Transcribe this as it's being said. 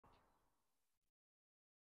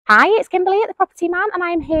Hi, it's Kimberly at the Property Man, and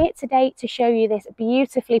I'm here today to show you this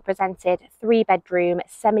beautifully presented 3-bedroom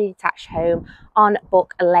semi-detached home on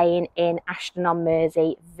Buck Lane in Ashton on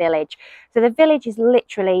Mersey village. So the village is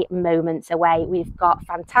literally moments away. We've got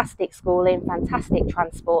fantastic schooling, fantastic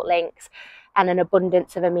transport links, and an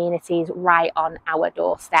abundance of amenities right on our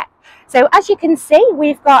doorstep. So as you can see,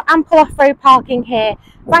 we've got ample off-road parking here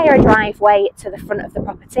via a driveway to the front of the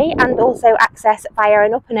property, and also access via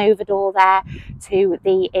an up and over door there to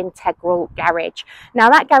the integral garage. Now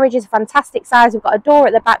that garage is a fantastic size. We've got a door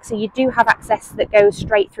at the back, so you do have access that goes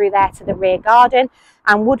straight through there to the rear garden,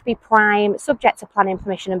 and would be prime subject to planning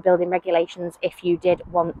permission and building regulations if you did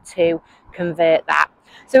want to convert that.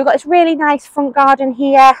 So we've got this really nice front garden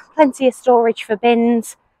here, plenty of storage for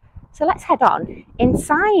bins. So let's head on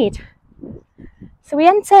inside. So we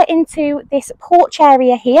enter into this porch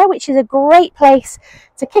area here, which is a great place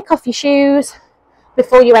to kick off your shoes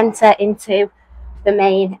before you enter into the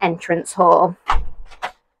main entrance hall.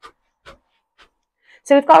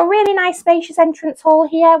 So we've got a really nice spacious entrance hall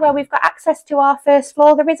here where we've got access to our first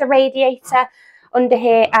floor. There is a radiator under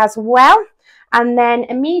here as well. And then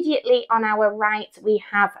immediately on our right, we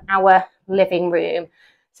have our living room.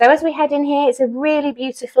 So as we head in here, it's a really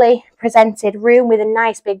beautifully presented room with a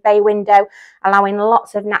nice big bay window, allowing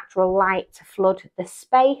lots of natural light to flood the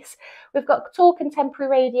space. We've got a tall contemporary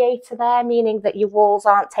radiator there, meaning that your walls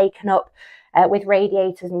aren't taken up with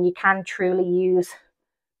radiators, and you can truly use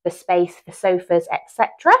the space for sofas,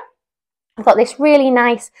 etc. I've got this really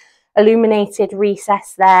nice illuminated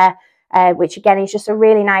recess there, which again is just a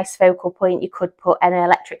really nice focal point. You could put an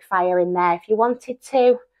electric fire in there if you wanted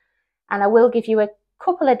to, and I will give you a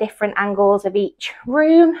couple of different angles of each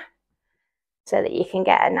room so that you can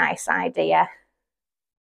get a nice idea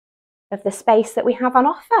of the space that we have on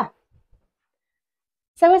offer.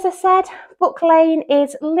 So as I said, Buck Lane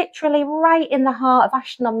is literally right in the heart of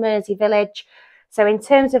Ashton on Mersey village. So in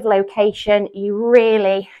terms of location, you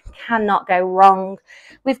really cannot go wrong.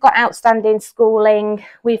 We've got outstanding schooling,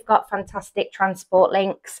 we've got fantastic transport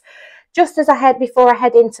links. Just as before I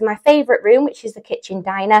head into my favourite room, which is the kitchen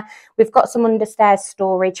diner, we've got some understairs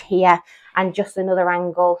storage here and just another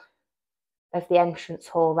angle of the entrance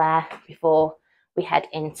hall there before we head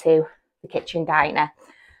into the kitchen diner.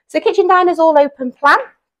 So kitchen diner's all open plan,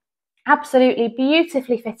 absolutely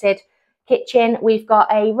beautifully fitted kitchen. We've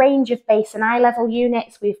got a range of base and eye level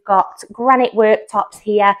units. We've got granite worktops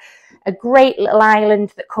here, a great little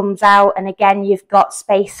island that comes out, and again you've got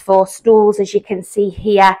space for stools, as you can see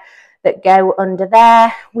here, that go under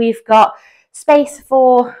there. We've got space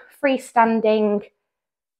for freestanding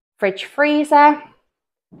fridge freezer,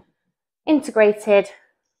 integrated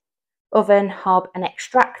oven, hob and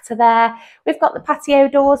extractor there. We've got the patio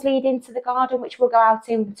doors leading to the garden, which we'll go out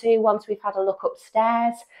into once we've had a look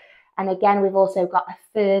upstairs. And again, we've also got a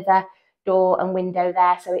further door and window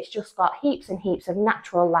there, so it's just got heaps and heaps of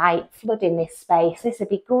natural light flooding this space. This would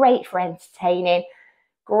be great for entertaining,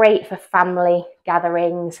 great for family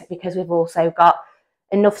gatherings, because we've also got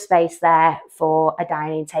enough space there for a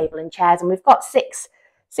dining table and chairs, and we've got six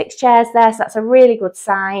chairs there, so that's a really good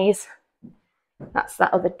size. That's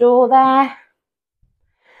that other door there,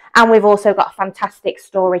 and we've also got a fantastic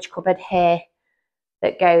storage cupboard here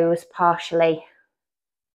that goes partially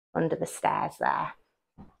under the stairs there.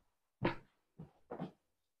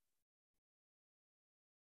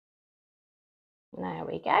 There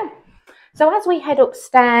we go. So as we head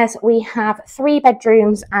upstairs, we have 3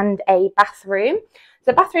 bedrooms and a bathroom.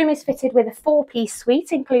 The bathroom is fitted with a 4-piece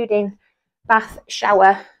suite, including bath,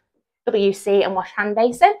 shower, WC and wash hand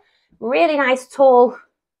basin. Really nice tall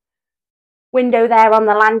window there on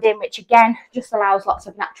the landing, which again just allows lots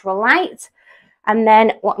of natural light. And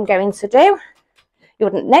then what I'm going to do, you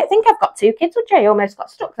wouldn't think I've got 2 kids, would you? I almost got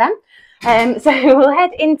stuck then. So we'll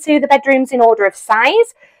head into the bedrooms in order of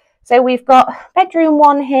size. So we've got bedroom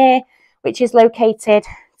 1 here, which is located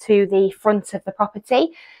to the front of the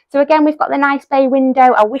property. So again, we've got the nice bay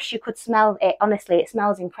window. I wish you could smell it. Honestly, it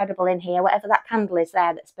smells incredible in here, whatever that candle is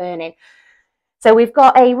there that's burning. So we've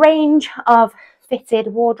got a range of fitted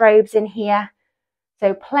wardrobes in here.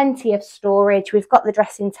 So plenty of storage. We've got the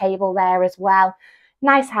dressing table there as well.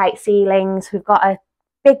 Nice height ceilings. We've got a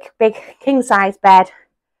big king size bed.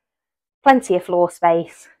 Plenty of floor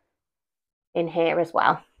space in here as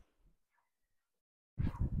well.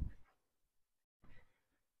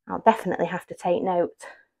 I'll definitely have to take note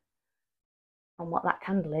on what that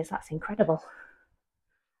candle is. That's incredible.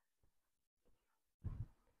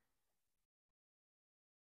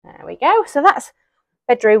 There we go. So that's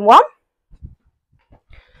bedroom 1.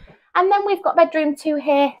 And then we've got bedroom 2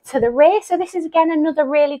 here to the rear. So this is again another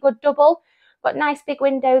really good double. Got a nice big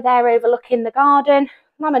window there overlooking the garden.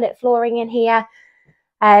 laminate flooring in here.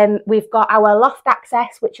 We've got our loft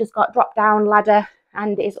access, which has got drop down ladder,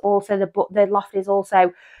 and is also the loft is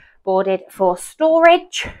also boarded for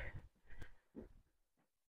storage.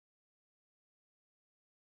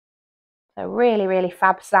 So really, really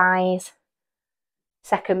fab size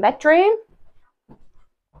second bedroom.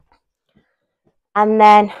 And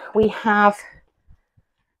then we have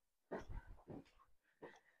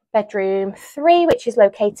bedroom 3, which is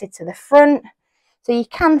located to the front. So you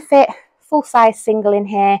can fit full-size single in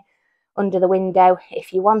here under the window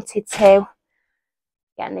if you wanted to.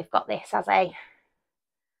 Again, they've got this as a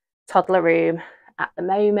toddler room at the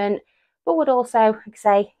moment, but would also, like I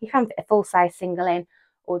say, you can fit a full-size single in,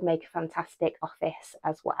 or would make a fantastic office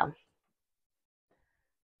as well.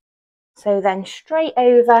 So then straight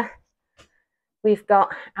over, we've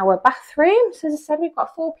got our bathroom. So as I said, we've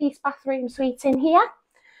got a 4-piece bathroom suite in here.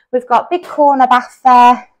 We've got big corner bath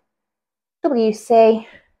there, WC,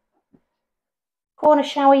 corner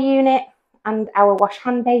shower unit, and our wash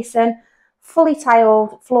hand basin. Fully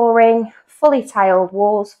tiled flooring, fully tiled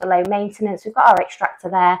walls for low maintenance. We've got our extractor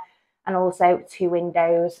there, and also 2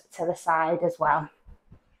 windows to the side as well.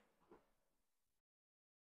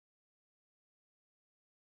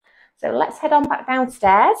 So let's head on back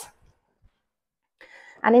downstairs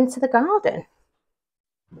and into the garden.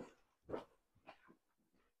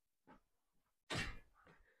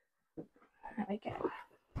 There we go.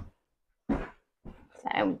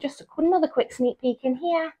 So just another quick sneak peek in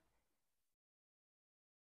here.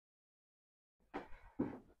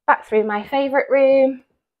 Back through my favourite room.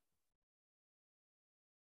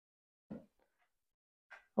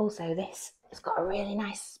 Also, this has got a really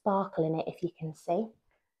nice sparkle in it, if you can see.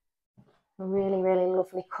 A really, really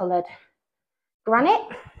lovely coloured granite.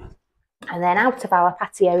 And then out of our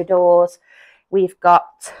patio doors, we've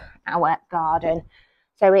got our garden.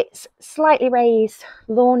 So it's slightly raised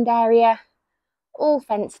lawned area, all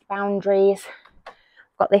fenced boundaries.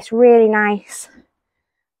 Got this really nice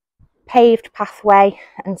paved pathway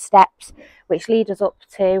and steps which lead us up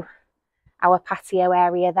to our patio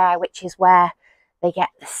area there, which is where they get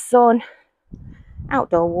the sun.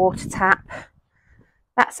 Outdoor water tap.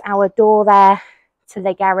 That's our door there to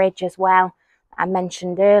the garage as well, I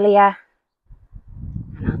mentioned earlier.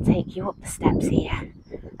 And I'll take you up the steps here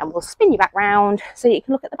and we'll spin you back round so you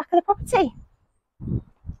can look at the back of the property.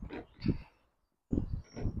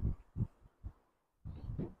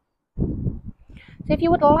 So if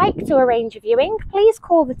you would like to arrange a viewing, please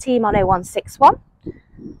call the team on 0161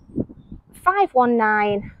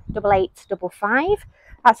 519 8855.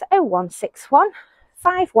 That's 0161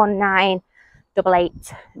 519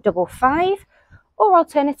 8855. Or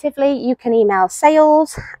alternatively, you can email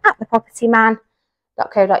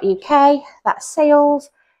sales@thepropertyman.co.uk. That's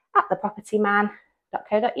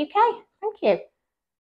sales@thepropertyman.co.uk. Thank you.